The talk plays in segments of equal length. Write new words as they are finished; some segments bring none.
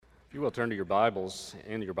If you will turn to your Bibles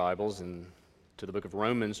and to the book of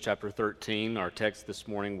Romans chapter 13. Our text this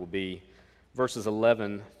morning will be verses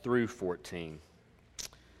 11 through 14. As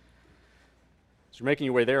you're making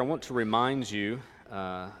your way there, I want to remind you,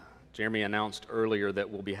 Jeremy announced earlier that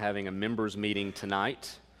we'll be having a members meeting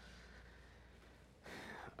tonight.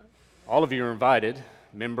 All of you are invited,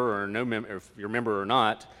 member or no member, if you're a member or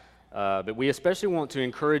not, but we especially want to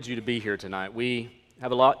encourage you to be here tonight. We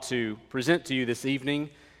have a lot to present to you this evening.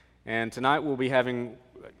 And tonight we'll be having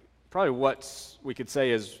probably what we could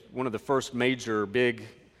say is one of the first major big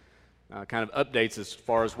kind of updates as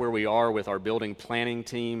far as where we are with our building planning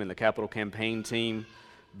team and the capital campaign team.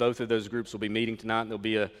 Both of those groups will be meeting tonight, and there'll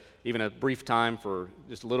be even a brief time for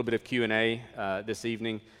just a little bit of Q&A this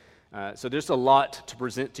evening. So there's a lot to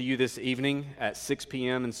present to you this evening at 6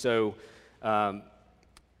 p.m. And so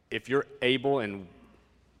if you're able and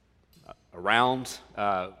around,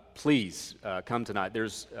 please come tonight.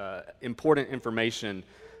 There's important information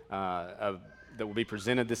that will be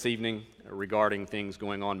presented this evening regarding things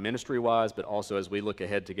going on ministry-wise, but also as we look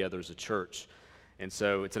ahead together as a church. And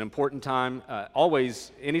so it's an important time.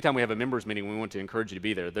 Always, anytime we have a members meeting, we want to encourage you to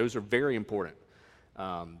be there. Those are very important.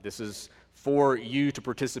 This is for you to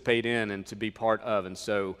participate in and to be part of. And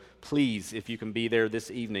so please, if you can be there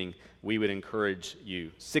this evening, we would encourage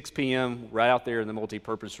you. 6 p.m., right out there in the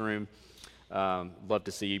multi-purpose room. Love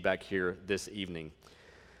to see you back here this evening.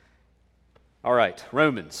 All right,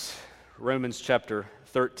 Romans chapter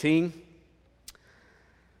 13.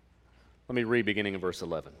 Let me read beginning in verse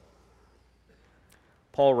 11.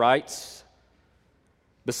 Paul writes,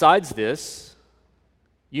 "Besides this,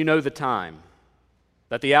 you know the time,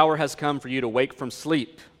 that the hour has come for you to wake from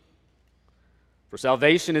sleep. For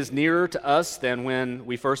salvation is nearer to us than when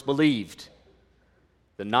we first believed.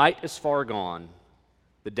 The night is far gone,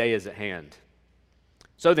 the day is at hand.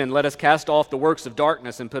 So then, let us cast off the works of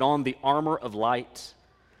darkness and put on the armor of light.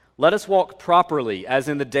 Let us walk properly as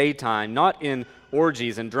in the daytime, not in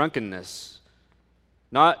orgies and drunkenness,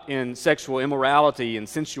 not in sexual immorality and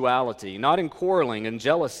sensuality, not in quarreling and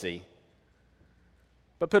jealousy,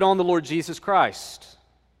 but put on the Lord Jesus Christ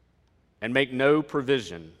and make no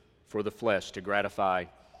provision for the flesh to gratify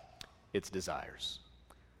its desires."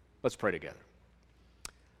 Let's pray together.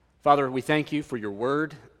 Father, we thank you for your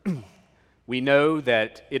word. We know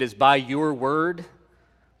that it is by your word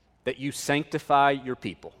that you sanctify your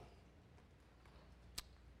people.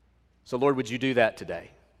 So, Lord, would you do that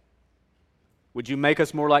today? Would you make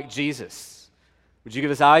us more like Jesus? Would you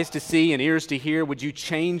give us eyes to see and ears to hear? Would you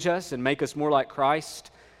change us and make us more like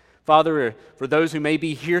Christ? Father, for those who may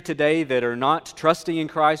be here today that are not trusting in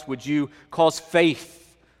Christ, would you cause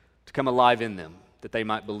faith to come alive in them, that they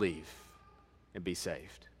might believe and be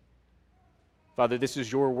saved? Father, this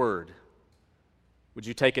is your word. Would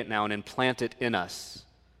you take it now and implant it in us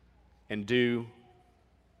and do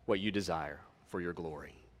what you desire for your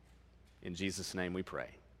glory? In Jesus' name we pray.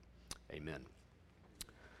 Amen.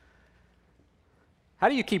 How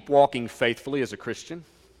do you keep walking faithfully as a Christian?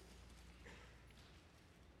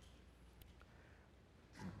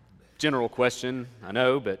 General question, I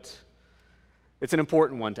know, but it's an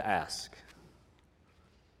important one to ask.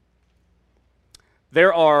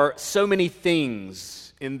 There are so many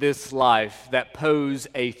things in this life that pose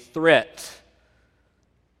a threat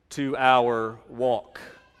to our walk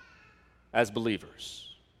as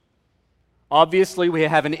believers. Obviously, we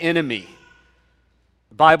have an enemy.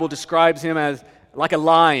 The Bible describes him as like a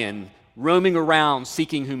lion roaming around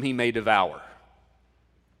seeking whom he may devour.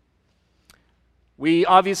 We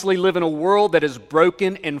obviously live in a world that is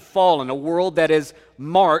broken and fallen, a world that is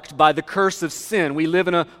marked by the curse of sin. We live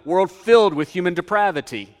in a world filled with human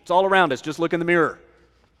depravity. It's all around us. Just look in the mirror.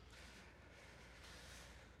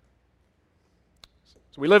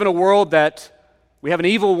 So we live in a world that we have an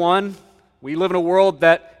evil one. We live in a world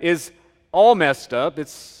that is all messed up.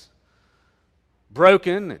 It's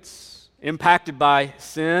broken. It's impacted by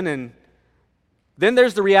sin. And then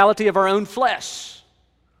there's the reality of our own flesh,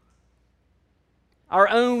 our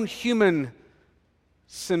own human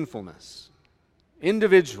sinfulness,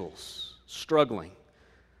 individuals struggling.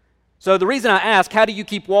 So the reason I ask, how do you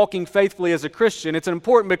keep walking faithfully as a Christian? It's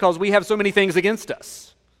important because we have so many things against us.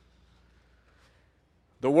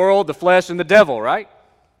 The world, the flesh, and the devil, right?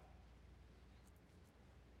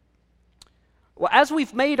 Well, as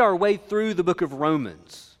we've made our way through the book of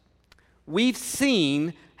Romans, we've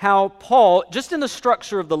seen how Paul, just in the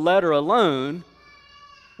structure of the letter alone,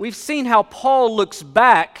 we've seen how Paul looks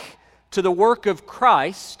back to the work of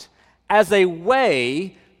Christ as a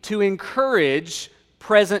way to encourage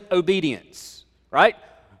present obedience, right?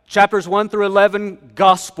 Chapters 1 through 11,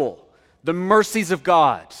 gospel, the mercies of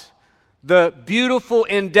God, the beautiful,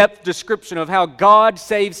 in-depth description of how God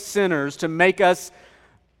saves sinners to make us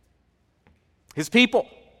His people.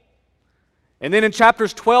 And then in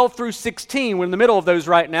chapters 12 through 16, we're in the middle of those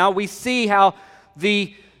right now, we see how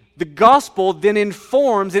the gospel then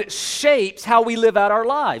informs, it shapes how we live out our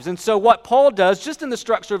lives. And so what Paul does, just in the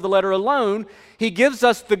structure of the letter alone, he gives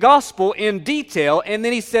us the gospel in detail, and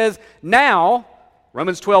then he says, now,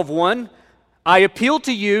 Romans 12:1, I appeal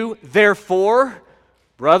to you, therefore,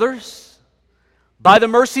 brothers, by the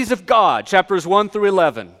mercies of God, chapters 1 through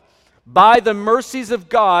 11, by the mercies of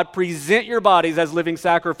God, present your bodies as living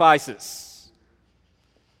sacrifices.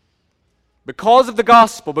 Because of the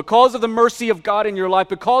gospel, because of the mercy of God in your life,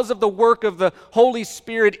 because of the work of the Holy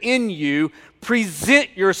Spirit in you,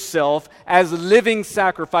 present yourself as living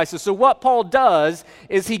sacrifices. So what Paul does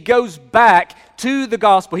is he goes back to the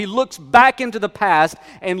gospel. He looks back into the past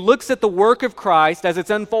and looks at the work of Christ as it's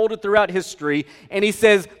unfolded throughout history, and he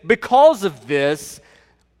says, because of this,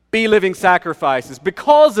 be living sacrifices.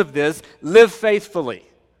 Because of this, live faithfully.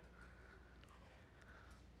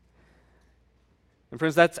 And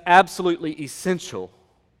friends, that's absolutely essential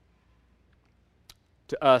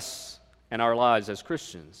to us and our lives as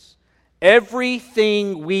Christians.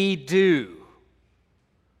 Everything we do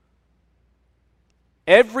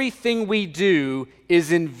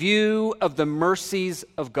is in view of the mercies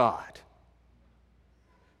of God.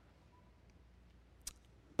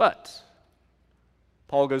 But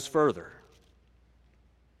Paul goes further.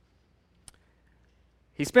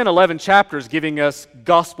 He spent 11 chapters giving us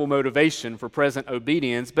gospel motivation for present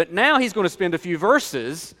obedience, but now he's going to spend a few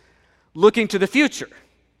verses looking to the future.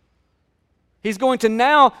 He's going to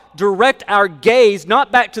now direct our gaze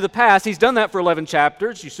not back to the past. He's done that for 11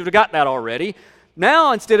 chapters. You should have got that already.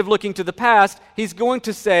 Now, instead of looking to the past, he's going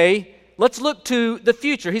to say, let's look to the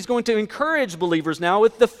future. He's going to encourage believers now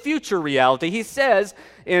with the future reality. He says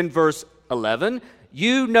in verse 11,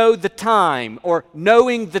 you know the time, or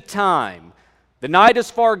knowing the time. The night is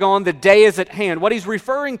far gone, the day is at hand. What he's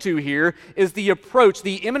referring to here is the approach,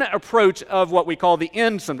 the imminent approach of what we call the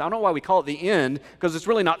end. I don't know why we call it the end, because it's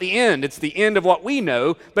really not the end. It's the end of what we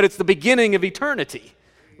know, but it's the beginning of eternity.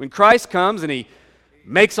 When Christ comes and He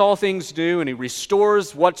makes all things new and He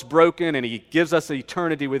restores what's broken and He gives us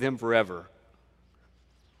eternity with Him forever.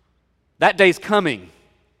 That day's coming.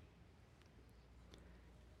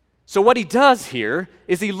 So what he does here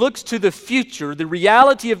is he looks to the future, the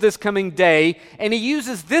reality of this coming day, and he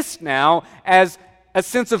uses this now as a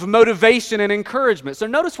sense of motivation and encouragement. So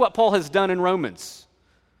notice what Paul has done in Romans.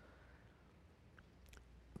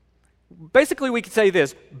 Basically, we could say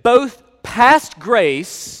this: both past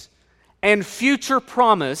grace and future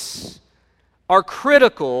promise are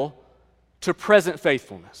critical to present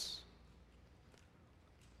faithfulness.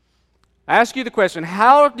 I ask you the question,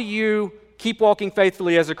 how do you keep walking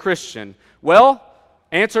faithfully as a Christian? Well,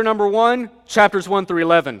 answer number 1, chapters 1 through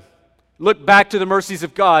 11. Look back to the mercies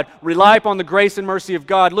of God. Rely upon the grace and mercy of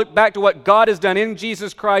God. Look back to what God has done in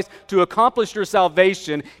Jesus Christ to accomplish your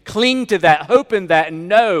salvation. Cling to that, hope in that, and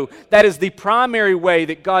know that is the primary way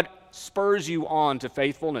that God spurs you on to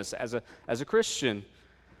faithfulness as a Christian.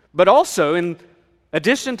 But also, in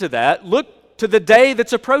addition to that, look to the day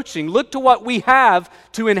that's approaching. Look to what we have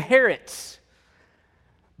to inherit.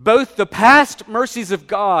 Both the past mercies of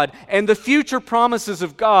God and the future promises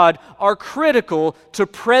of God are critical to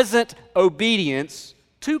present obedience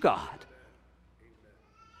to God.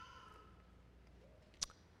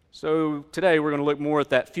 So today we're going to look more at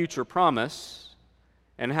that future promise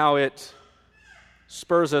and how it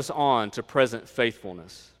spurs us on to present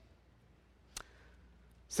faithfulness.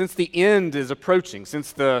 Since the end is approaching,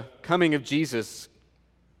 since the coming of Jesus,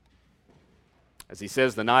 as he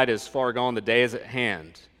says, the night is far gone, the day is at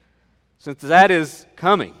hand. Since that is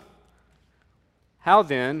coming, how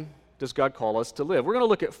then does God call us to live? We're going to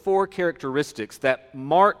look at 4 characteristics that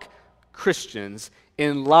mark Christians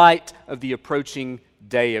in light of the approaching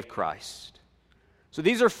day of Christ. So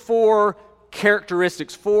these are 4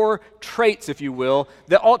 characteristics, 4 traits, if you will,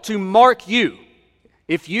 that ought to mark you.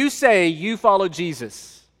 If you say you follow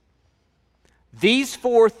Jesus, these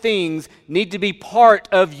 4 things need to be part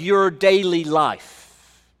of your daily life.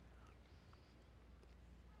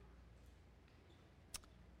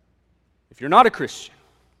 If you're not a Christian,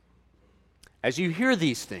 as you hear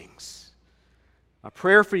these things, my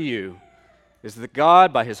prayer for you is that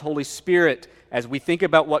God, by His Holy Spirit, as we think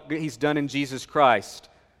about what He's done in Jesus Christ,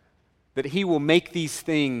 that He will make these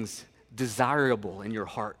things desirable in your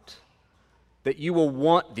heart, that you will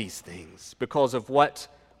want these things because of what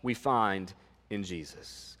we find in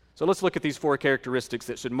Jesus. So let's look at these 4 characteristics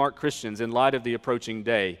that should mark Christians in light of the approaching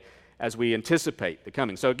day as we anticipate the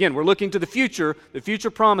coming. So again, we're looking to the future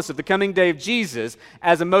promise of the coming day of Jesus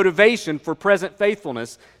as a motivation for present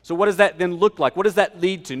faithfulness. So what does that then look like? What does that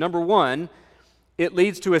lead to? Number one, it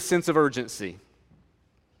leads to a sense of urgency.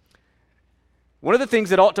 One of the things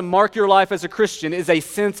that ought to mark your life as a Christian is a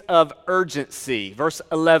sense of urgency. Verse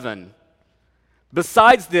 11.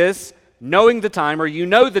 Besides this, knowing the time, or you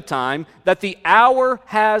know the time, that the hour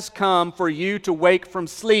has come for you to wake from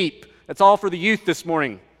sleep. That's all for the youth this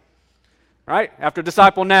morning. Right? After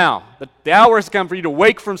Disciple Now. The hour has come for you to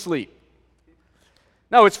wake from sleep.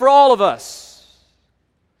 No, it's for all of us.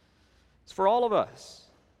 It's for all of us.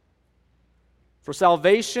 For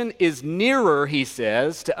salvation is nearer, he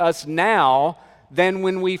says, to us now than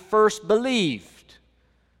when we first believed.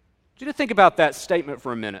 I want you to think about that statement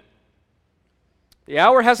for a minute. The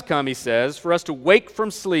hour has come, he says, for us to wake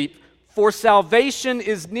from sleep, for salvation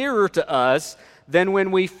is nearer to us than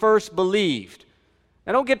when we first believed.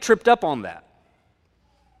 Now, don't get tripped up on that.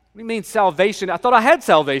 What do you mean salvation? I thought I had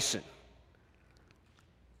salvation.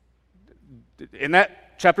 In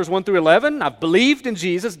that chapters 1 through 11, I've believed in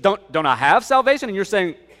Jesus. Don't I have salvation? And you're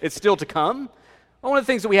saying it's still to come? Well, one of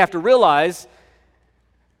the things that we have to realize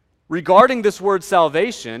regarding this word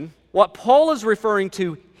salvation, what Paul is referring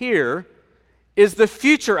to here is the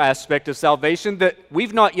future aspect of salvation that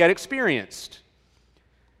we've not yet experienced.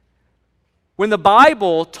 When the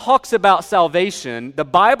Bible talks about salvation, the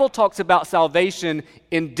Bible talks about salvation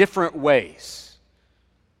in different ways.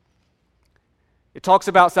 It talks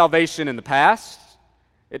about salvation in the past,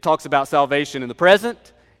 it talks about salvation in the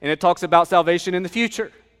present, and it talks about salvation in the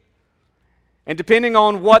future. And depending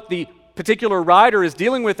on what the particular writer is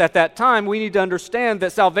dealing with at that time, we need to understand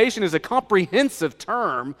that salvation is a comprehensive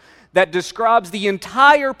term that describes the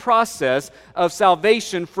entire process of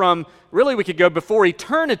salvation from, really we could go before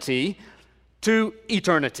eternity to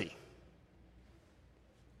eternity.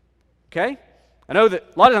 Okay? I know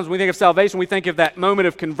that a lot of times when we think of salvation, we think of that moment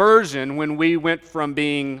of conversion when we went from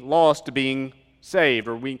being lost to being saved,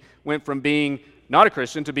 or we went from being not a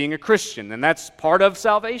Christian to being a Christian, and that's part of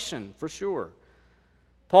salvation, for sure.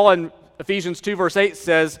 Paul in Ephesians 2 verse 8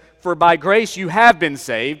 says, "For by grace you have been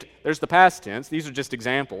saved." There's the past tense. These are just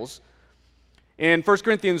examples. In 1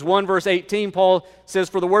 Corinthians 1 verse 18, Paul says,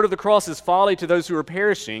 "For the word of the cross is folly to those who are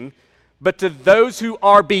perishing, but to those who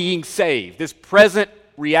are being saved." This present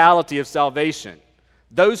reality of salvation.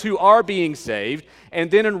 Those who are being saved.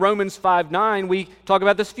 And then in Romans 5:9, we talk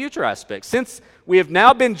about this future aspect. Since we have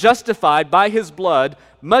now been justified by his blood,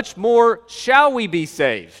 much more shall we be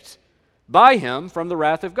saved by him from the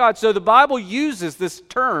wrath of God. So the Bible uses this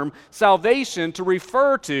term, salvation, to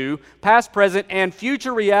refer to past, present, and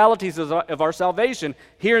future realities of our salvation.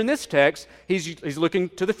 Here in this text, he's looking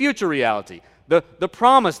to the future reality, the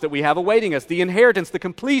promise that we have awaiting us, the inheritance, the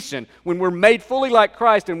completion, when we're made fully like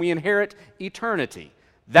Christ and we inherit eternity.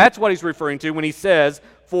 That's what he's referring to when he says,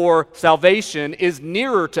 "For salvation is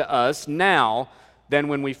nearer to us now than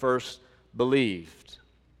when we first believed."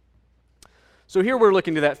 So here we're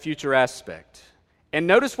looking to that future aspect. And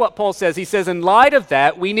notice what Paul says. He says, in light of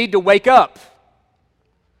that, we need to wake up.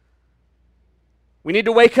 We need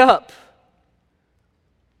to wake up.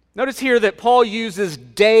 Notice here that Paul uses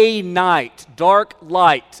day-night,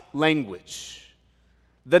 dark-light language.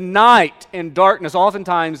 The night and darkness,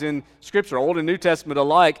 oftentimes in Scripture, Old and New Testament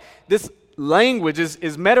alike, this language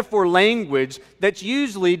is metaphor language that's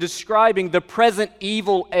usually describing the present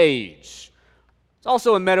evil age. It's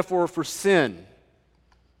also a metaphor for sin.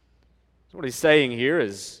 So what he's saying here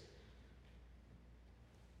is,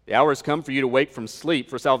 the hour has come for you to wake from sleep,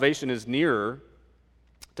 for salvation is nearer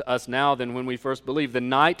to us now than when we first believed. The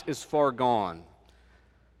night is far gone.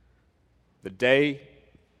 The day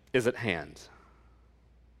is at hand.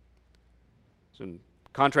 So in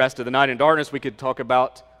contrast to the night and darkness, we could talk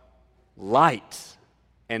about light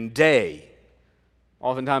and day,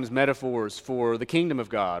 oftentimes metaphors for the kingdom of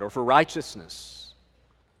God or for righteousness.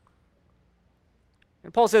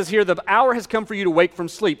 And Paul says here, the hour has come for you to wake from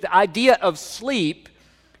sleep. The idea of sleep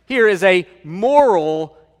here is a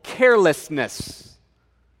moral carelessness.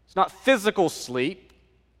 It's not physical sleep.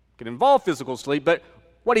 It can involve physical sleep, but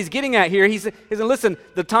what he's getting at here, he's saying, listen,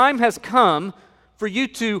 the time has come for you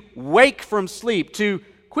to wake from sleep, to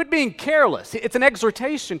quit being careless. It's an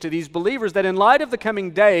exhortation to these believers that in light of the coming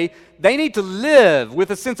day, they need to live with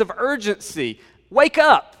a sense of urgency. Wake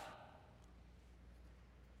up.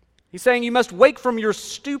 He's saying you must wake from your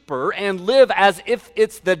stupor and live as if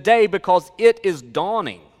it's the day because it is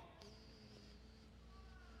dawning.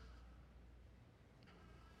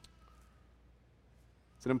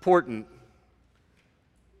 It's an important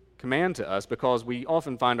command to us because we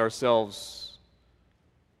often find ourselves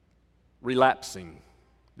relapsing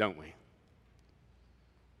don't we?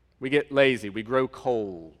 We get lazy, we grow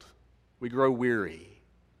cold, we grow weary.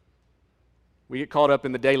 We get caught up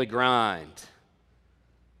in the daily grind,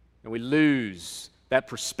 and we lose that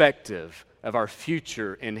perspective of our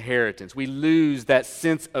future inheritance. We lose that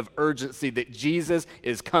sense of urgency that Jesus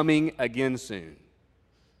is coming again soon.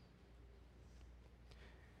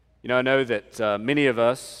 You know, I know that many of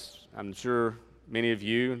us, I'm sure many of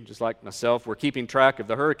you, just like myself, were keeping track of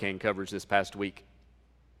the hurricane coverage this past week.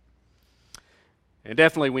 And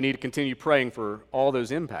definitely we need to continue praying for all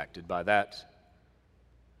those impacted by that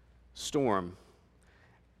storm.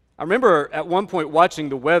 I remember at one point watching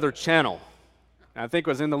the Weather Channel. I think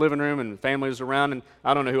I was in the living room and the family was around, and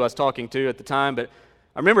I don't know who I was talking to at the time, but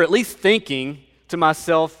I remember at least thinking to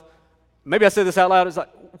myself, maybe I said this out loud, it's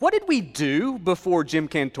like, what did we do before Jim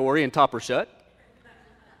Cantore and Topper Shut?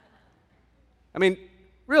 I mean,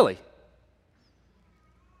 really?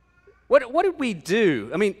 What did we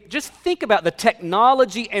do? I mean, just think about the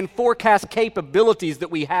technology and forecast capabilities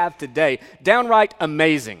that we have today. Downright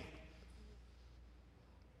amazing.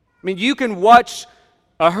 I mean, you can watch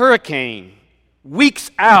a hurricane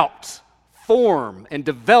weeks out form and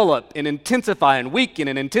develop and intensify and weaken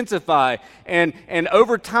and intensify, and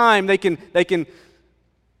over time they can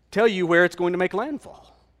tell you where it's going to make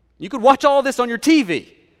landfall. You could watch all this on your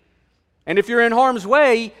TV, and if you're in harm's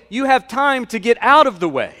way, you have time to get out of the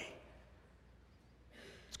way.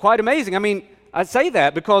 It's quite amazing. I mean, I say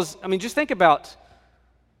that because, I mean, just think about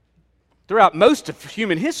throughout most of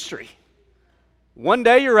human history. One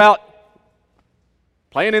day you're out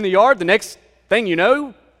playing in the yard, the next thing you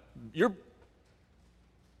know, your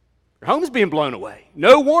home's being blown away.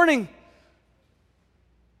 No warning.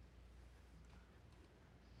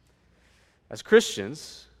 As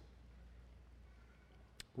Christians,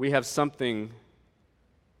 we have something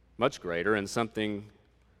much greater and something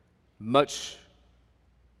much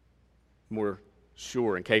more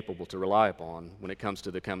sure and capable to rely upon when it comes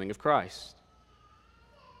to the coming of Christ.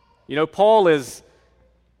 You know, Paul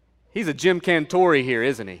he's a Jim Cantore here,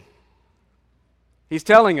 isn't he? He's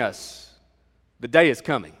telling us the day is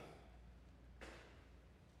coming.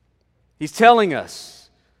 He's telling us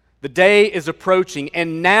the day is approaching,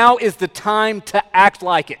 and now is the time to act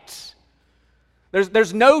like it.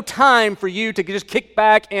 There's no time for you to just kick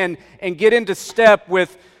back and get into step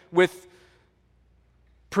with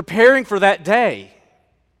preparing for that day.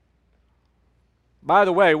 By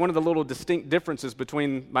the way, one of the little distinct differences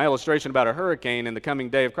between my illustration about a hurricane and the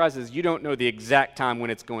coming day of Christ is you don't know the exact time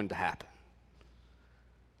when it's going to happen.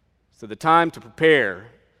 So the time to prepare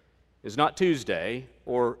is not Tuesday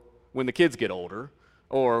or when the kids get older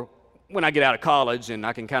or when I get out of college and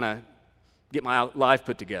I can kind of get my life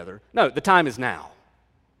put together. No, the time is now.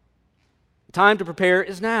 The time to prepare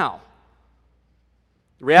is now.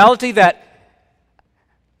 The reality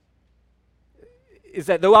is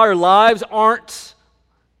that though our lives aren't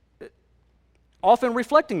often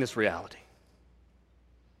reflecting this reality,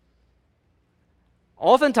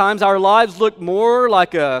 oftentimes our lives look more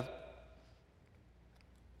like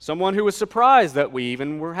someone who was surprised that we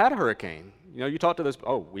even had a hurricane. You know, you talk to those,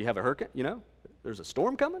 oh, we have a hurricane, you know, there's a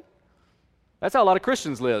storm coming. That's how a lot of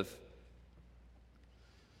Christians live.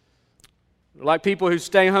 They're like people who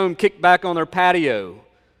stay home, kick back on their patio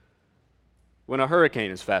when a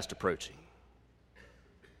hurricane is fast approaching.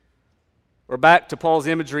 Or back to Paul's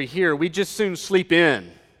imagery here, we just soon sleep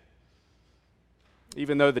in,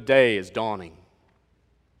 even though the day is dawning.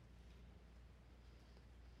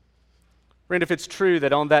 Friend, if it's true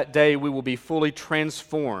that on that day we will be fully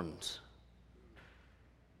transformed,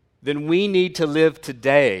 then we need to live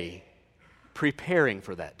today preparing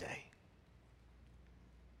for that day.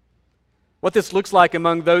 What this looks like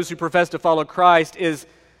among those who profess to follow Christ is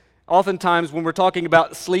oftentimes when we're talking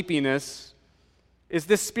about sleepiness, is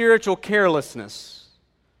this spiritual carelessness.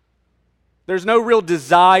 There's no real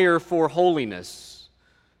desire for holiness.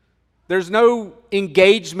 There's no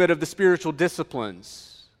engagement of the spiritual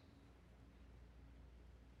disciplines.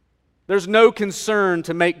 There's no concern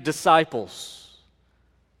to make disciples.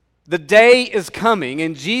 The day is coming,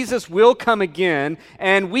 and Jesus will come again,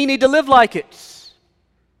 and we need to live like it.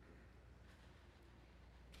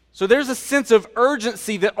 So there's a sense of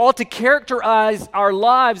urgency that ought to characterize our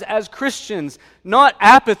lives as Christians. Not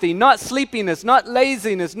apathy, not sleepiness, not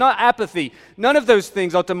laziness, not apathy. None of those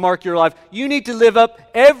things ought to mark your life. You need to live up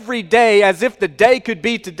every day as if the day could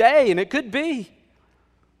be today, and it could be.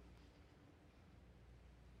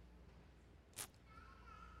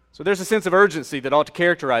 So there's a sense of urgency that ought to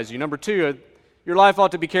characterize you. Number two, your life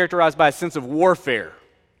ought to be characterized by a sense of warfare.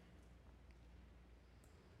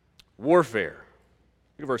 Warfare.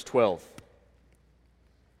 Look at verse 12.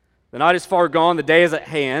 The night is far gone, the day is at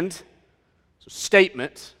hand. So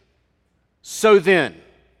statement. So then.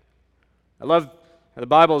 I love how the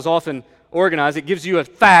Bible is often organized. It gives you a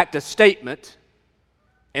fact, a statement,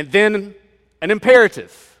 and then an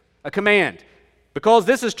imperative, a command. Because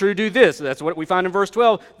this is true, do this. That's what we find in verse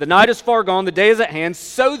 12. The night is far gone, the day is at hand.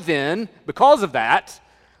 So then, because of that,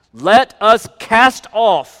 let us cast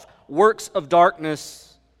off works of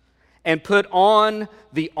darkness and put on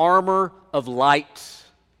the armor of light.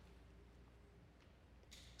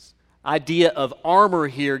 This idea of armor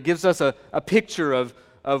here gives us a picture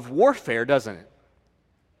of warfare, doesn't it?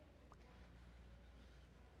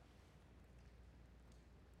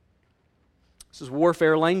 This is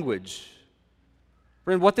warfare language.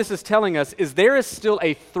 Friend, what this is telling us is there is still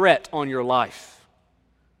a threat on your life.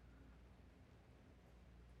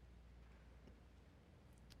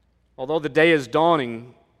 Although the day is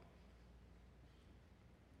dawning,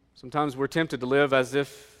 sometimes we're tempted to live as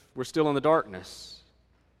if we're still in the darkness.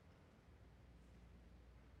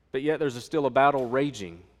 But yet there's still a battle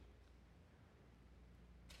raging.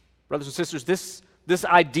 Brothers and sisters, this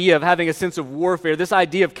idea of having a sense of warfare, this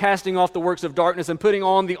idea of casting off the works of darkness and putting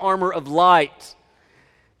on the armor of light,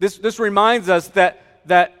 this reminds us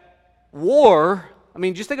that war,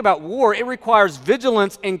 just think about war, it requires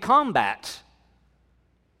vigilance in combat.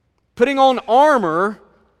 Putting on armor,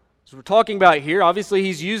 as we're talking about here, obviously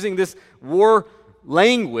he's using this war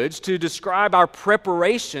language to describe our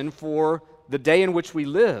preparation for the day in which we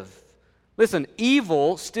live. Listen,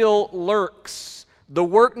 evil still lurks. The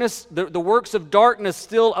works of darkness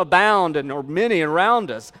still abound and are many around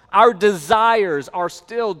us. Our desires are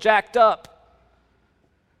still jacked up.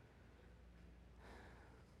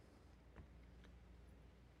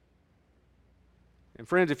 And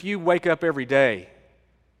friends, if you wake up every day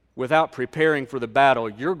without preparing for the battle,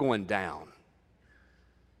 you're going down.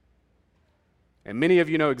 And many of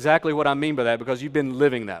you know exactly what I mean by that because you've been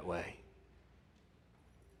living that way.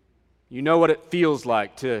 You know what it feels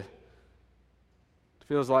like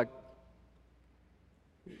feels like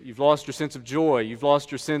you've lost your sense of joy. You've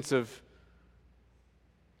lost your sense of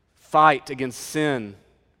fight against sin.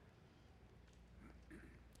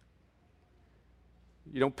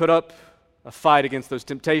 You don't put up a fight against those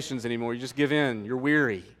temptations anymore. You just give in. You're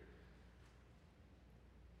weary.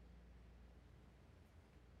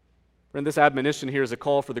 Friend, this admonition here is a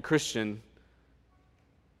call for the Christian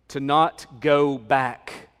to not go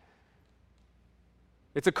back.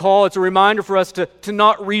 It's a call, it's a reminder for us to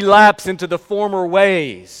not relapse into the former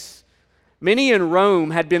ways. Many in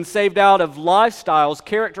Rome had been saved out of lifestyles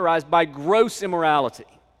characterized by gross immorality.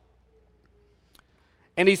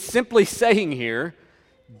 And he's simply saying here,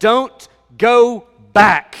 don't go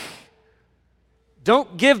back.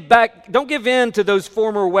 Don't give in to those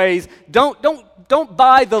former ways. Don't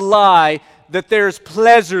buy the lie that there's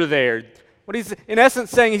pleasure there. What he's in essence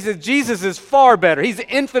saying, he says Jesus is far better. He's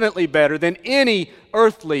infinitely better than any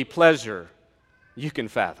earthly pleasure you can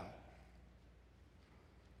fathom.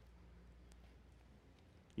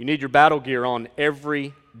 You need your battle gear on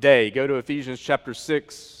every day. Go to Ephesians chapter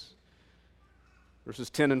 6, verses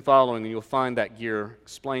 10 and following, and you'll find that gear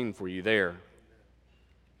explained for you there.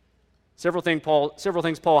 Several things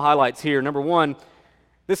Paul highlights here. Number one,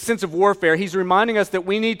 this sense of warfare. He's reminding us that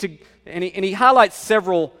we need to, and he highlights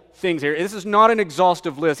several things here. This is not an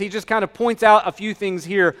exhaustive list. He just kind of points out a few things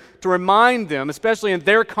here to remind them, especially in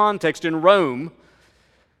their context in Rome,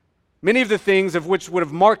 many of the things of which would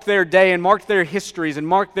have marked their day and marked their histories and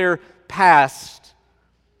marked their past.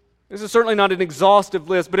 This is certainly not an exhaustive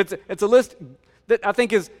list, but it's a list that I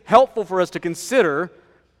think is helpful for us to consider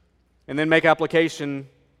and then make application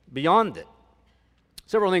beyond it.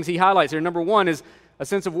 Several things he highlights here. Number one is a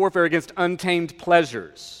sense of warfare against untamed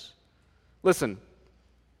pleasures. Listen,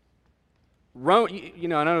 Rome, I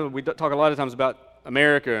know we talk a lot of times about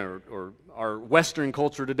America or our Western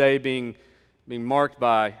culture today being marked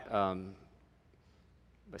by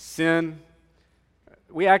sin.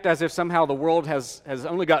 We act as if somehow the world has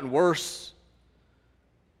only gotten worse.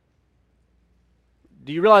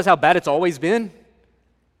 Do you realize how bad it's always been?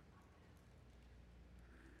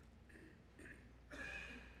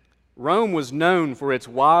 Rome was known for its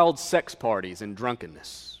wild sex parties and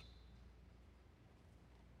drunkenness.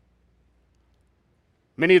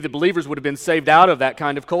 Many of the believers would have been saved out of that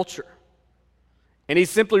kind of culture. And he's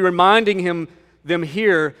simply reminding them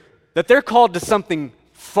here that they're called to something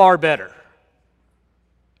far better,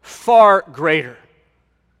 far greater,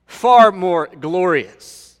 far more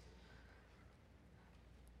glorious.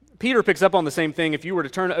 Peter picks up on the same thing. If you were to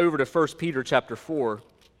turn over to 1 Peter chapter 4,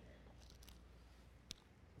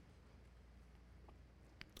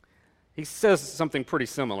 he says something pretty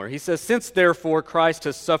similar. He says, since therefore Christ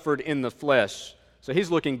has suffered in the flesh. So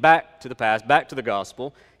he's looking back to the past, back to the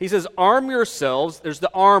gospel. He says, arm yourselves. There's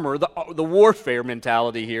the armor, the warfare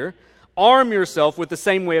mentality here. Arm yourself with the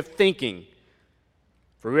same way of thinking.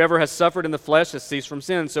 For whoever has suffered in the flesh has ceased from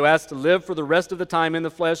sin, so as to live for the rest of the time in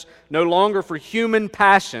the flesh, no longer for human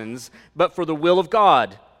passions, but for the will of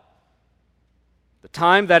God. The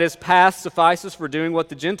time that is past suffices for doing what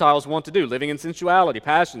the Gentiles want to do, living in sensuality,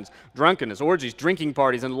 passions, drunkenness, orgies, drinking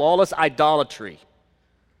parties, and lawless idolatry.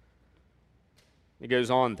 It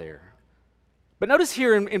goes on there. But notice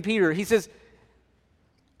here in Peter, he says,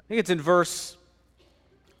 I think it's in verse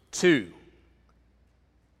 2.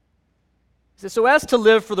 He says, so as to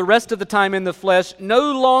live for the rest of the time in the flesh,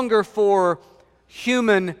 no longer for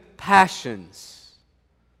human passions.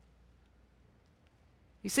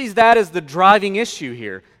 He sees that as the driving issue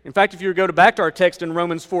here. In fact, if you go back to our text in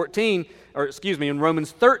Romans 13,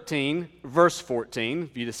 verse 14,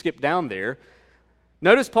 if you just skip down there,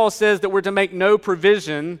 notice Paul says that we're to make no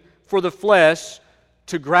provision for the flesh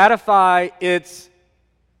to gratify its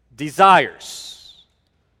desires.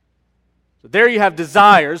 So there you have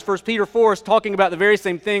desires. 1 Peter 4 is talking about the very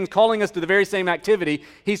same things, calling us to the very same activity.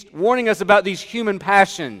 He's warning us about these human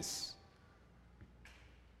passions.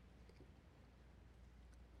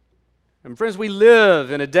 And friends, we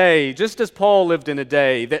live in a day, just as Paul lived in a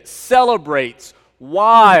day, that celebrates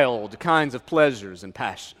wild kinds of pleasures and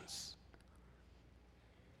passions.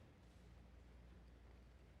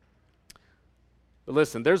 But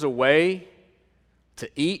listen, there's a way to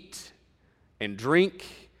eat and drink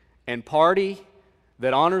and party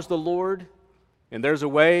that honors the Lord, and there's a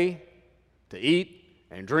way to eat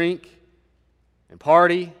and drink and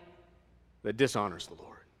party that dishonors the Lord.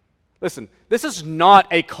 Listen, this is not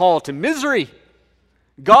a call to misery.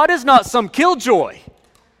 God is not some killjoy.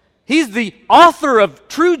 He's the author of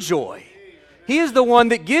true joy. He is the one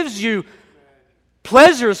that gives you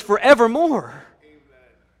pleasures forevermore.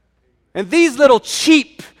 And these little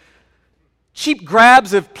cheap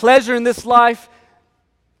grabs of pleasure in this life,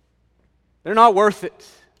 they're not worth it.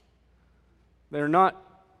 They're not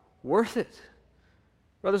worth it.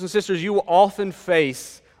 Brothers and sisters, you will often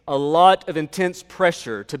face a lot of intense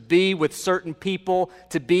pressure to be with certain people,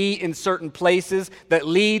 to be in certain places that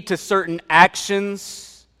lead to certain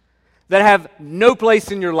actions that have no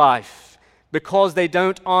place in your life because they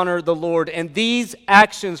don't honor the Lord. And these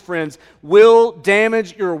actions, friends, will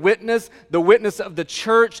damage your witness, the witness of the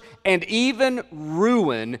church, and even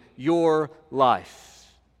ruin your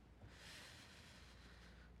life.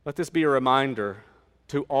 Let this be a reminder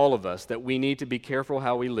to all of us that we need to be careful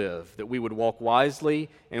how we live, that we would walk wisely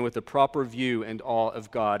and with the proper view and awe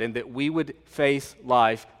of God, and that we would face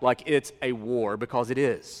life like it's a war, because it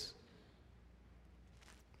is.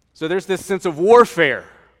 So there's this sense of warfare.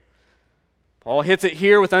 Paul hits it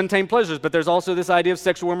here with untamed pleasures, but there's also this idea of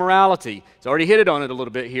sexual immorality. He's already hit it on it a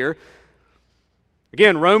little bit here.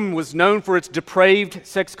 Again, Rome was known for its depraved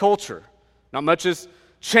sex culture. Not much has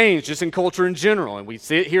changed just in culture in general, and we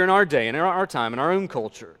see it here in our day, in our time, in our own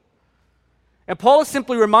culture. And Paul is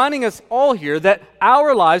simply reminding us all here that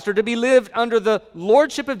our lives are to be lived under the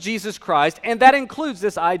lordship of Jesus Christ, and that includes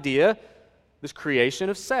this idea, this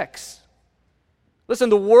creation of sex.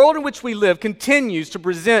 Listen, the world in which we live continues to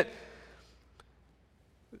present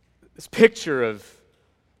this picture of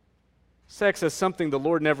sex as something the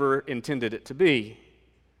Lord never intended it to be.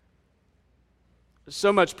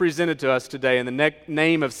 So much presented to us today in the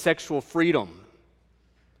name of sexual freedom,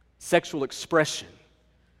 sexual expression.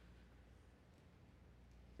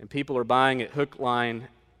 And people are buying it hook, line,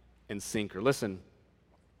 and sinker. Listen,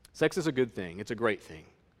 sex is a good thing. It's a great thing.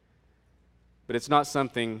 But it's not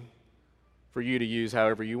something for you to use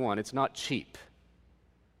however you want. It's not cheap.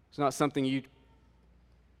 It's not something you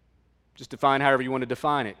just define however you want to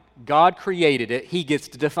define it. God created it. He gets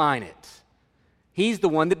to define it. He's the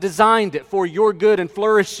one that designed it for your good and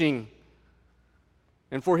flourishing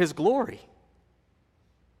and for His glory.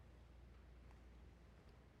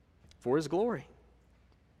 For His glory.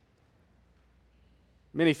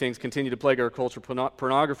 Many things continue to plague our culture,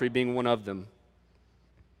 pornography being one of them.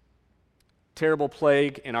 Terrible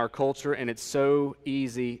plague in our culture, and it's so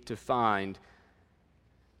easy to find.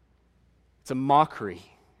 It's a mockery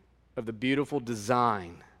of the beautiful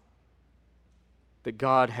design that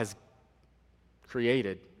God has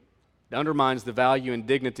created. It undermines the value and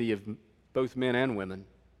dignity of both men and women,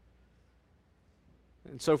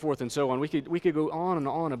 and so forth and so on. We could go on and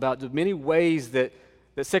on about the many ways that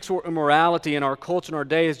sexual immorality in our culture in our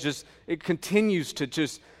day it continues to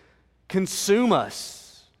just consume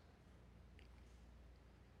us.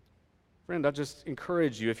 Friend, I just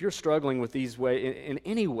encourage you, if you're struggling with these in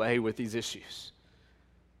any way with these issues,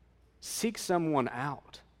 seek someone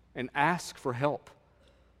out and ask for help.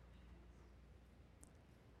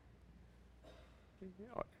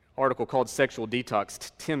 An article called Sexual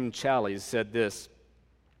Detox, Tim Challies said this.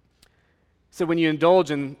 He said, when you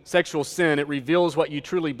indulge in sexual sin, it reveals what you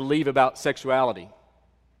truly believe about sexuality.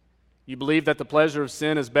 You believe that the pleasure of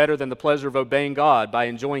sin is better than the pleasure of obeying God by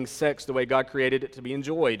enjoying sex the way God created it to be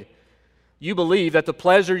enjoyed. You believe that the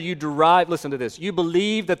pleasure you derive, listen to this, you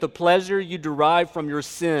believe that the pleasure you derive from your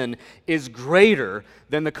sin is greater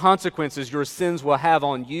than the consequences your sins will have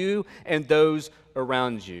on you and those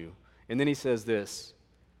around you. And then he says this,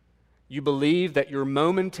 you believe that your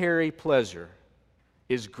momentary pleasure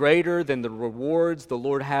is greater than the rewards the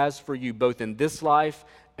Lord has for you both in this life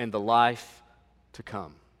and the life to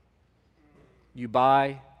come. You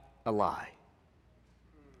buy a lie,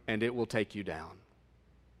 and it will take you down.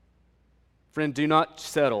 Friend, do not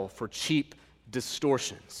settle for cheap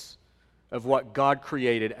distortions of what God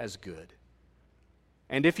created as good.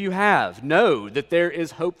 And if you have, know that there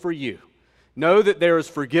is hope for you. Know that there is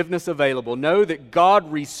forgiveness available. Know that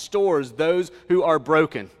God restores those who are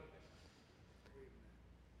broken.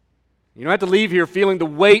 You don't have to leave here feeling the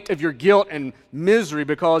weight of your guilt and misery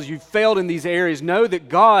because you failed in these areas. Know that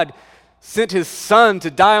God sent His Son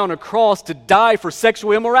to die on a cross, to die for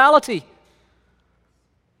sexual immorality.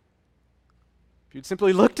 If you'd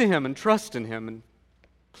simply look to Him and trust in Him and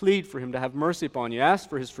plead for Him to have mercy upon you, ask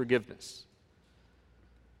for His forgiveness.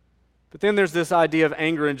 But then there's this idea of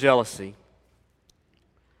anger and jealousy.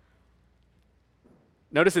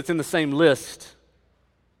 Notice it's in the same list.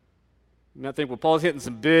 You might think, well, Paul's hitting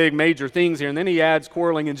some big, major things here, and then he adds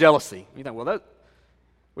quarreling and jealousy. You think, well,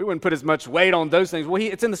 we wouldn't put as much weight on those things. Well,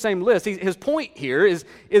 it's in the same list. His point here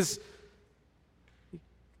is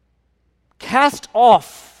cast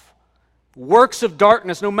off works of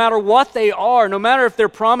darkness, no matter what they are, no matter if they're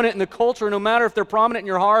prominent in the culture, no matter if they're prominent in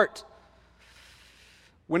your heart.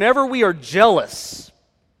 Whenever we are jealous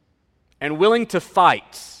and willing to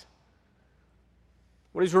fight,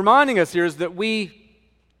 what he's reminding us here is that we're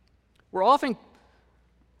often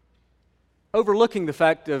overlooking the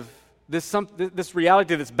fact of this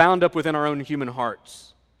reality that's bound up within our own human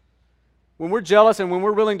hearts. When we're jealous and when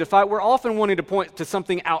we're willing to fight, we're often wanting to point to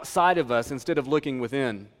something outside of us instead of looking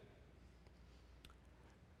within.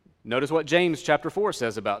 Notice what James chapter 4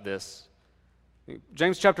 says about this.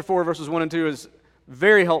 James chapter 4 verses 1 and 2 is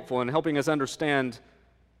very helpful in helping us understand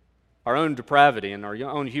our own depravity and our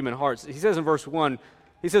own human hearts. He says in verse 1,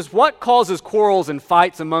 he says, what causes quarrels and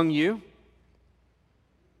fights among you?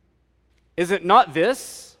 Is it not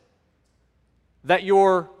this, that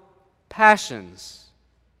your passions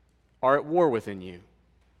are at war within you?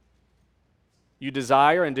 You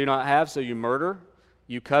desire and do not have, so you murder.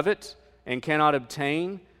 You covet and cannot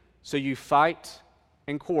obtain, so you fight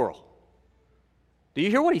and quarrel. Do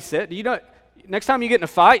you hear what he said? Do you know? Next time you get in a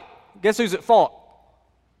fight, guess who's at fault?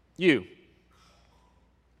 You.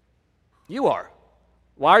 You are.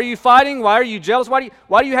 Why are you fighting? Why are you jealous? Why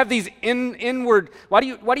do you have these inward? Why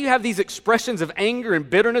do you have these expressions of anger and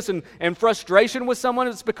bitterness and frustration with someone?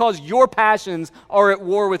 It's because your passions are at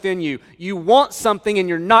war within you. You want something and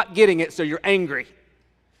you're not getting it, so you're angry.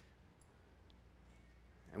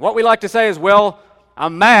 And what we like to say is, well,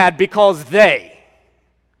 I'm mad because they.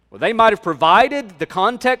 Well, they might have provided the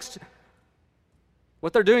context.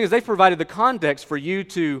 What they're doing is they've provided the context for you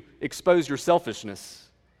to expose your selfishness.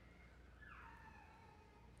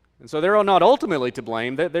 And so they're not ultimately to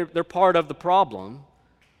blame. They're part of the problem.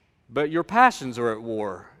 But your passions are at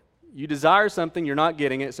war. You desire something, you're not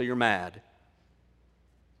getting it, so you're mad.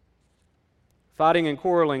 Fighting and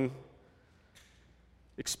quarreling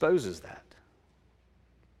exposes that.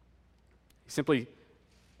 Simply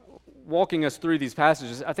walking us through these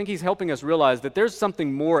passages, I think he's helping us realize that there's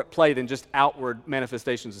something more at play than just outward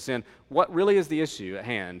manifestations of sin. What really is the issue at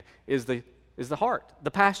hand is the heart,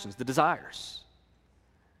 the passions, the desires.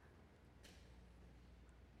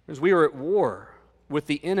 Because we are at war with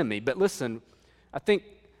the enemy. But listen, I think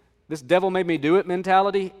this devil made me do it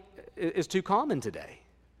mentality is too common today.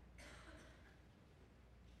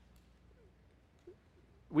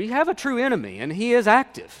 We have a true enemy, and he is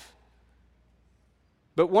active.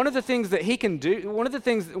 But one of the things that he can do, one of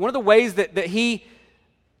the ways that he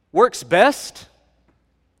works best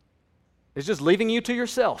is just leaving you to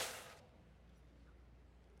yourself.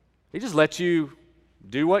 He just lets you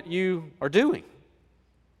do what you are doing.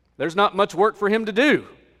 There's not much work for him to do,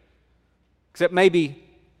 except maybe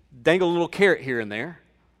dangle a little carrot here and there.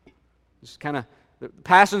 Just kind of, the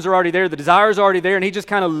passions are already there, the desires are already there, and he just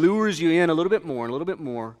kind of lures you in a little bit more and a little bit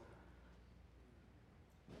more.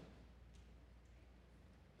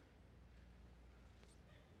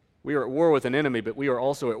 We are at war with an enemy, but we are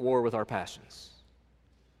also at war with our passions.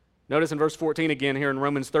 Notice in verse 14 again here in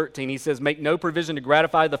Romans 13, he says, make no provision to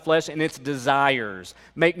gratify the flesh and its desires.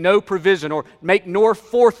 Make no provision or make nor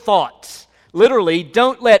forethought. Literally,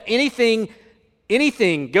 don't let anything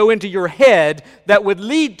go into your head that would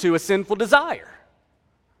lead to a sinful desire.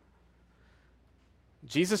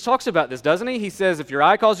 Jesus talks about this, doesn't he? He says, if your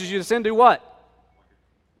eye causes you to sin, do what?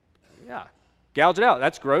 Yeah, gouge it out.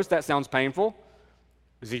 That's gross. That sounds painful.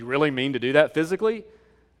 Does he really mean to do that physically?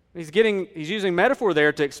 He's using metaphor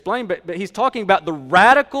there to explain, but he's talking about the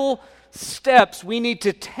radical steps we need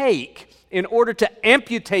to take in order to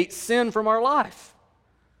amputate sin from our life.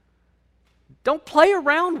 Don't play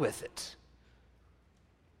around with it.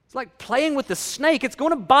 It's like playing with the snake. It's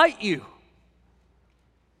going to bite you.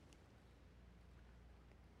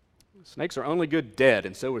 Snakes are only good dead,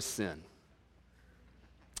 and so is sin.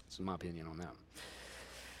 That's my opinion on that.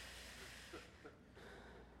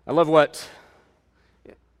 I love what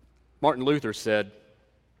Martin Luther said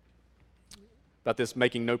about this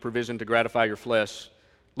making no provision to gratify your flesh.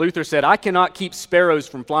 Luther said, I cannot keep sparrows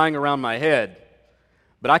from flying around my head,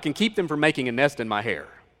 but I can keep them from making a nest in my hair.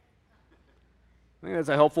 I think that's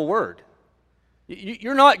a helpful word.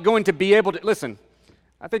 You're not going to be able to, listen,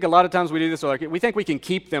 I think a lot of times we do this, we think we can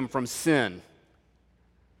keep them from sin.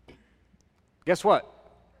 Guess what?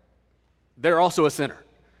 They're also a sinner.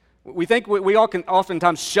 We think we all can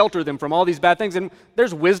oftentimes shelter them from all these bad things, and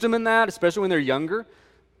there's wisdom in that, especially when they're younger.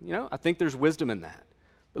 I think there's wisdom in that.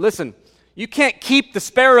 But listen, you can't keep the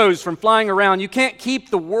sparrows from flying around. You can't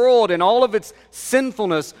keep the world and all of its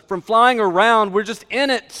sinfulness from flying around. We're just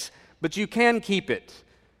in it, but you can keep it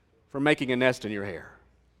from making a nest in your hair.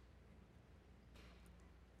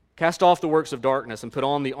 Cast off the works of darkness and put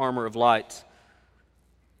on the armor of light.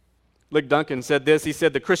 Lick Duncan said this. He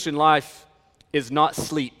said, the Christian life is not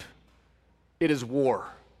sleep. It is war.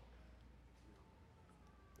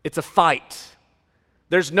 It's a fight.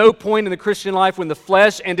 There's no point in the Christian life when the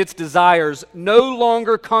flesh and its desires no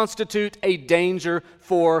longer constitute a danger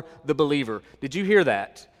for the believer. Did you hear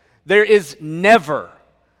that? There is no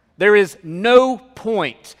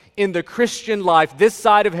point in the Christian life this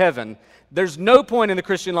side of heaven. There's no point in the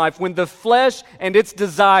Christian life when the flesh and its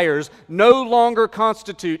desires no longer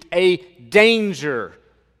constitute a danger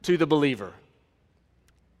to the believer.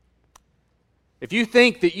 If you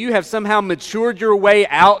think that you have somehow matured your way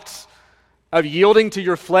out of yielding to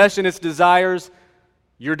your flesh and its desires,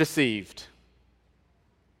 you're deceived.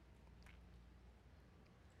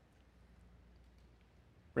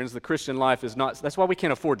 Friends, the Christian life is not, that's why we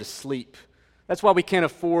can't afford to sleep. That's why we can't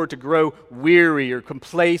afford to grow weary or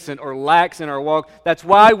complacent or lax in our walk. That's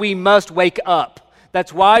why we must wake up.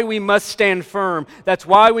 That's why we must stand firm. That's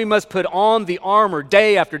why we must put on the armor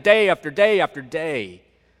day after day after day after day.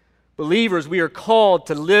 Believers, we are called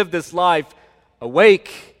to live this life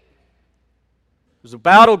awake. There's a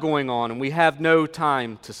battle going on, and we have no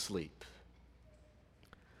time to sleep.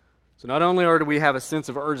 So not only do we have a sense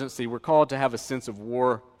of urgency, we're called to have a sense of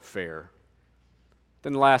warfare.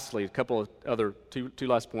 Then lastly, a couple of other two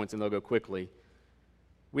last points, and they'll go quickly.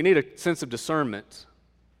 We need a sense of discernment.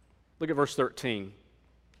 Look at verse 13.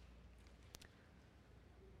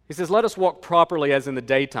 He says, let us walk properly as in the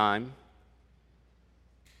daytime.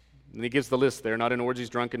 And he gives the list there, not in orgies,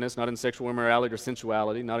 drunkenness, not in sexual immorality or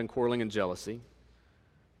sensuality, not in quarreling and jealousy.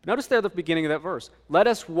 But notice there at the beginning of that verse, let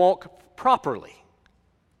us walk properly.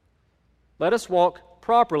 Let us walk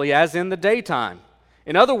properly as in the daytime.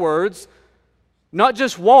 In other words, not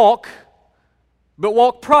just walk, but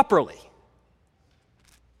walk properly.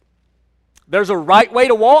 There's a right way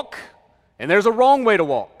to walk, and there's a wrong way to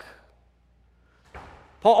walk.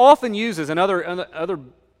 Paul often uses, in other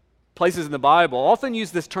places in the Bible, often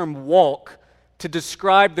use this term walk to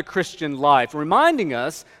describe the Christian life, reminding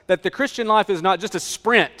us that the Christian life is not just a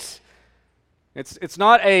sprint. It's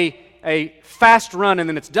not a fast run and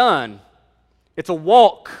then it's done. It's a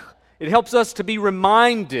walk. It helps us to be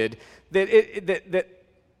reminded that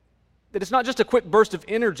it's not just a quick burst of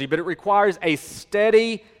energy, but it requires a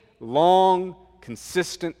steady, long,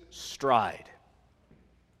 consistent stride.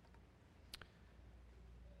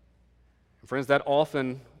 And friends, that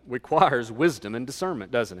often requires wisdom and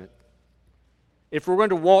discernment, doesn't it? If we're going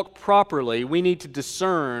to walk properly, we need to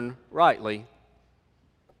discern rightly.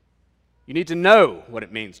 You need to know what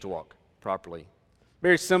it means to walk properly.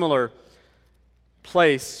 Very similar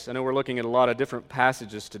place. I know we're looking at a lot of different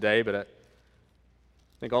passages today, but I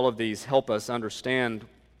think all of these help us understand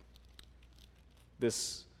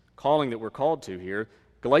this calling that we're called to here.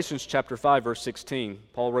 Galatians chapter 5, verse 16,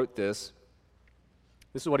 Paul wrote this.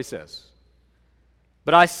 This is what he says.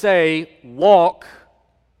 But I say, walk.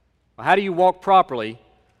 How do you walk properly?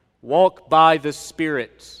 Walk by the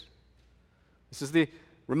Spirit. This is the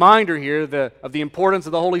reminder here of the importance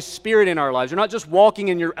of the Holy Spirit in our lives. You're not just walking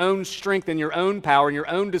in your own strength and your own power and your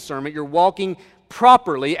own discernment. You're walking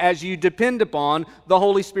properly as you depend upon the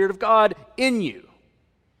Holy Spirit of God in you.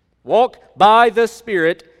 Walk by the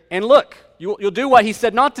Spirit, and look, you'll do what he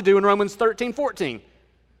said not to do in Romans 13:14.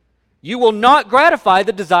 You will not gratify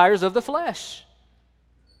the desires of the flesh.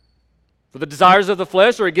 For the desires of the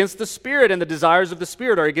flesh are against the Spirit, and the desires of the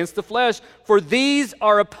Spirit are against the flesh. For these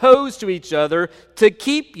are opposed to each other to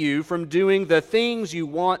keep you from doing the things you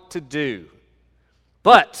want to do.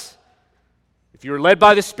 But if you are led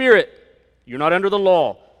by the Spirit, you're not under the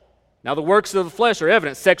law. Now the works of the flesh are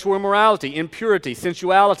evident: sexual immorality, impurity,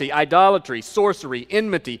 sensuality, idolatry, sorcery,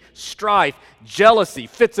 enmity, strife, jealousy,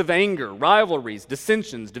 fits of anger, rivalries,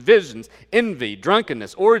 dissensions, divisions, envy,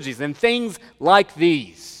 drunkenness, orgies, and things like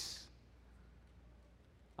these.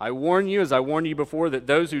 I warn you, as I warned you before, that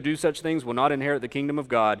those who do such things will not inherit the kingdom of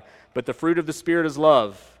God. But the fruit of the Spirit is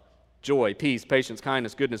love, joy, peace, patience,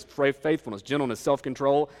 kindness, goodness, faithfulness, gentleness,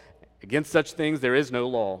 self-control. Against such things there is no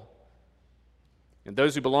law. And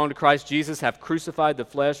those who belong to Christ Jesus have crucified the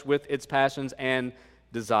flesh with its passions and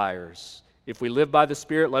desires. If we live by the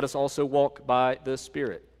Spirit, let us also walk by the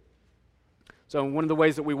Spirit. So one of the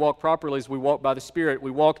ways that we walk properly is we walk by the Spirit. We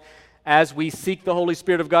walk as we seek the Holy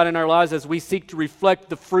Spirit of God in our lives, as we seek to reflect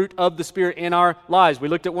the fruit of the Spirit in our lives. We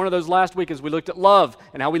looked at one of those last week as we looked at love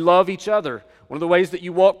and how we love each other. One of the ways that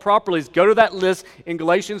you walk properly is go to that list in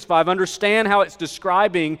Galatians 5. Understand how it's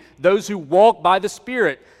describing those who walk by the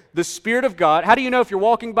Spirit. The Spirit of God. How do you know if you're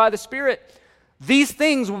walking by the Spirit? These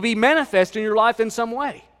things will be manifest in your life in some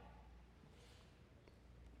way.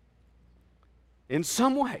 In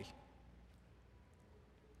some way.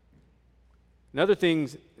 Another thing,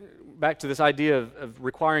 back to this idea of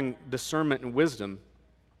requiring discernment and wisdom.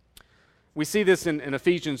 We see this in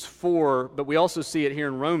Ephesians 4, but we also see it here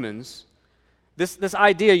in Romans. This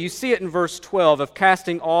idea, you see it in verse 12 of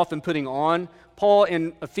casting off and putting on. Paul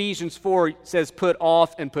in Ephesians 4 says put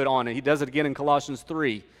off and put on, and he does it again in Colossians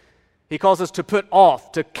 3. He calls us to put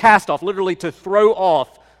off, to cast off, literally to throw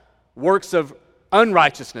off works of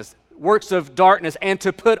unrighteousness, works of darkness, and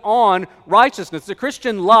to put on righteousness. The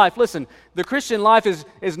Christian life, listen, the Christian life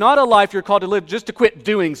is not a life you're called to live just to quit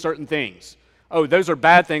doing certain things. Oh, those are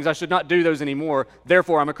bad things. I should not do those anymore.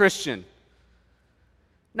 Therefore, I'm a Christian.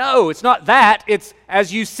 No, it's not that. It's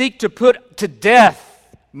as you seek to put to death,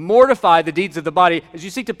 mortify the deeds of the body, as you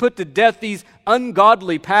seek to put to death these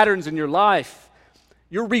ungodly patterns in your life,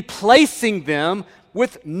 you're replacing them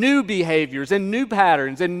with new behaviors and new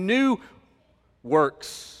patterns and new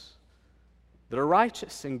works that are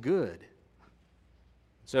righteous and good.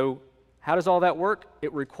 So, how does all that work?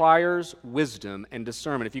 It requires wisdom and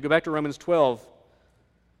discernment. If you go back to Romans 12,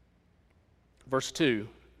 verse 2,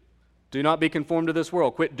 do not be conformed to this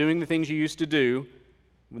world. Quit doing the things you used to do.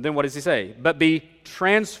 Then what does he say? But be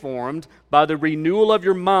transformed by the renewal of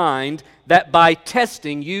your mind, that by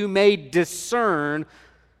testing you may discern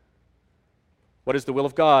what is the will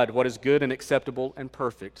of God, what is good and acceptable and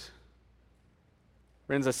perfect.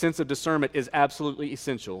 Friends, a sense of discernment is absolutely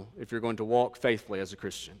essential if you're going to walk faithfully as a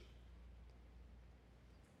Christian.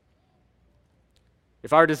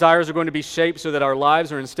 If our desires are going to be shaped so that our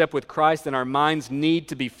lives are in step with Christ, then our minds need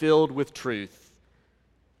to be filled with truth.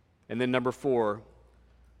 And then number 4,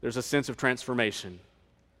 there's a sense of transformation.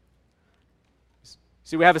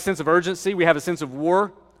 See, we have a sense of urgency, we have a sense of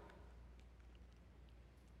war,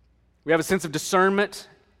 we have a sense of discernment,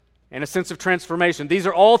 and a sense of transformation. These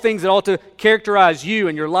are all things that ought to characterize you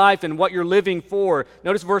and your life and what you're living for.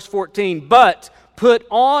 Notice verse 14, but put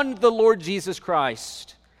on the Lord Jesus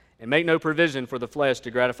Christ and make no provision for the flesh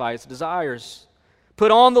to gratify its desires.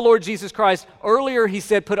 Put on the Lord Jesus Christ. Earlier he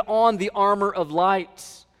said, put on the armor of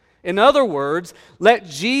light. In other words, let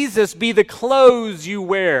Jesus be the clothes you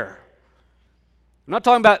wear. I'm not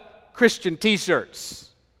talking about Christian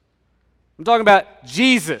t-shirts. I'm talking about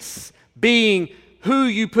Jesus being who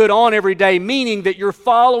you put on every day, meaning that you're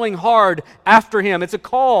following hard after Him. It's a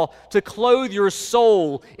call to clothe your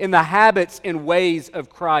soul in the habits and ways of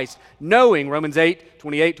Christ, knowing, Romans 8,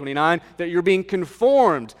 28, 29, that you're being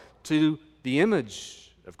conformed to the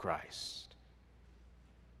image of Christ.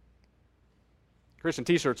 Christian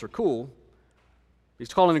t-shirts are cool.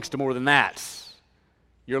 He's calling us to more than that.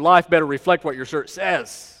 Your life better reflect what your shirt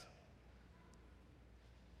says.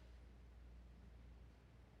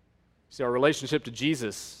 See, our relationship to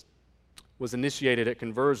Jesus was initiated at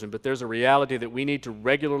conversion, but there's a reality that we need to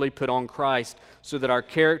regularly put on Christ so that our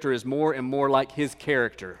character is more and more like His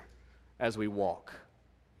character as we walk.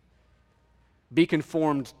 Be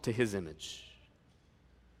conformed to His image.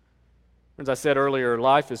 As I said earlier,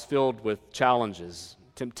 life is filled with challenges,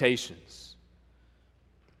 temptations,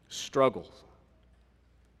 struggles.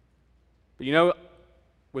 But you know,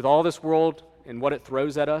 with all this world and what it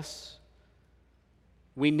throws at us,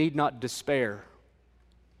 we need not despair.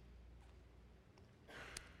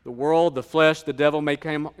 The world, the flesh, the devil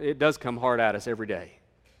it does come hard at us every day.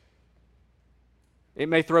 It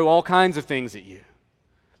may throw all kinds of things at you.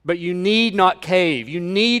 But you need not cave. You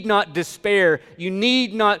need not despair. You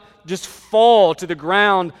need not just fall to the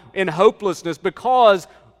ground in hopelessness, because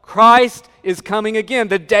Christ is coming again.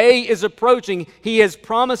 The day is approaching. He has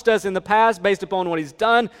promised us in the past, based upon what He's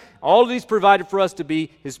done, all of He's provided for us to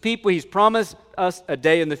be His people. He's promised us a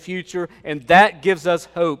day in the future, and that gives us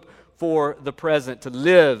hope for the present, to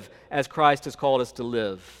live as Christ has called us to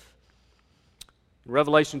live. In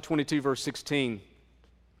Revelation 22, verse 16,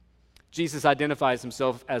 Jesus identifies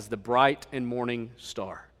Himself as the bright and morning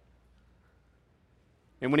star.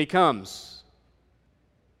 And when He comes,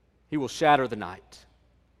 He will shatter the night,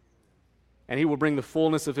 and He will bring the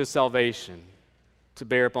fullness of His salvation to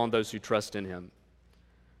bear upon those who trust in Him.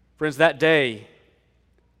 Friends, that day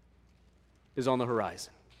is on the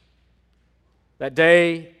horizon. That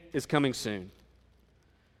day is coming soon.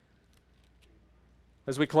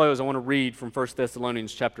 As we close, I want to read from 1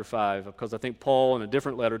 Thessalonians chapter 5, because I think Paul, in a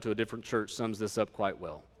different letter to a different church, sums this up quite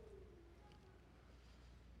well.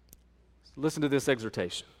 Listen to this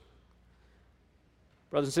exhortation.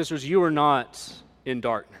 Brothers and sisters, you are not in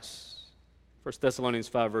darkness. 1 Thessalonians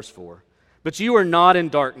 5, verse 4. But you are not in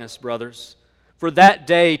darkness, brothers, for that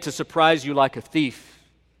day to surprise you like a thief.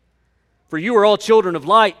 For you are all children of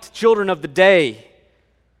light, children of the day.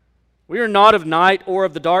 We are not of night or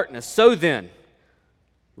of the darkness. So then,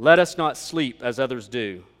 let us not sleep as others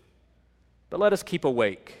do, but let us keep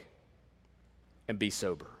awake and be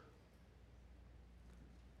sober.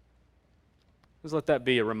 Let's let that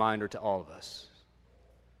be a reminder to all of us.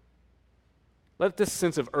 Let this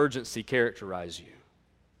sense of urgency characterize you.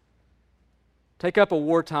 Take up a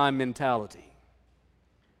wartime mentality.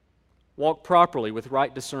 Walk properly with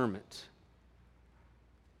right discernment,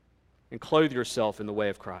 and clothe yourself in the way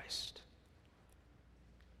of Christ.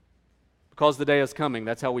 Because the day is coming,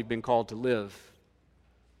 that's how we've been called to live.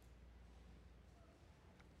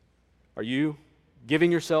 Are you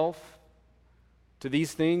giving yourself to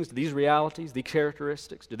these things, to these realities, these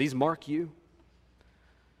characteristics? Do these mark you?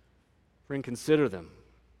 Friend, consider them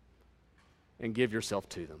and give yourself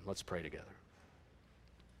to them. Let's pray together.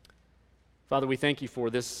 Father, we thank You for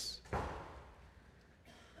this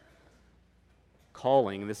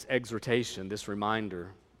calling, this exhortation, this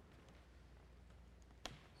reminder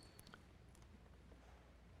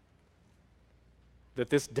that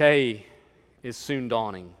this day is soon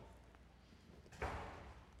dawning.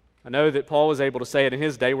 I know that Paul was able to say it in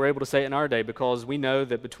his day. We're able to say it in our day, because we know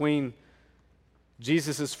that between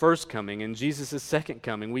Jesus' first coming and Jesus' second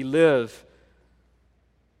coming, we live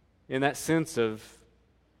in that sense of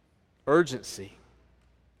urgency,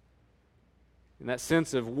 in that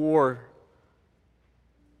sense of war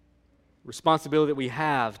responsibility that we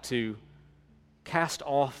have to cast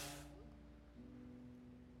off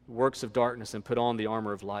works of darkness and put on the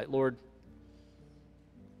armor of light. Lord,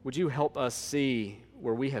 would You help us see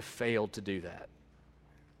where we have failed to do that?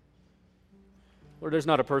 Lord, there's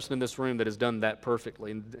not a person in this room that has done that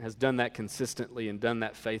perfectly and has done that consistently and done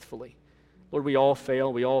that faithfully. Lord, we all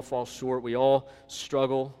fail, we all fall short, we all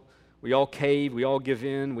struggle, we all cave, we all give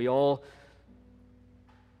in, we all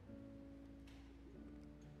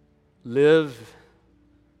live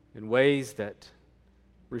in ways that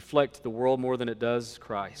reflect the world more than it does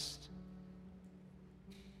Christ.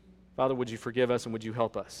 Father, would You forgive us and would You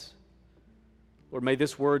help us? Lord, may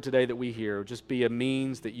this word today that we hear just be a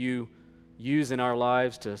means that You use in our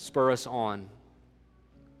lives to spur us on,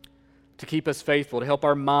 to keep us faithful, to help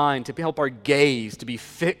our mind, to help our gaze to be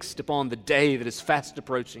fixed upon the day that is fast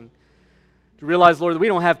approaching, to realize, Lord, that we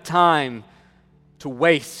don't have time to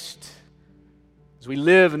waste as we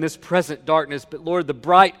live in this present darkness, but Lord, the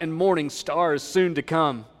bright and morning star is soon to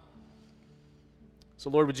come.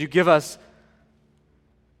 So Lord, would You give us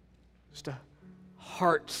just a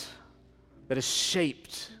heart that is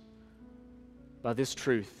shaped by this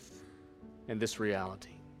truth and this reality.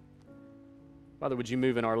 Father, would You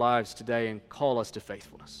move in our lives today and call us to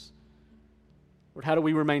faithfulness? Lord, how do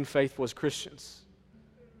we remain faithful as Christians?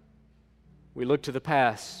 We look to the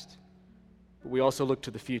past, but we also look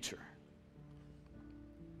to the future.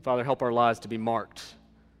 Father, help our lives to be marked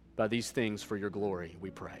by these things for Your glory, we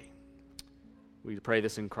pray. We pray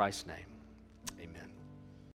this in Christ's name. Amen.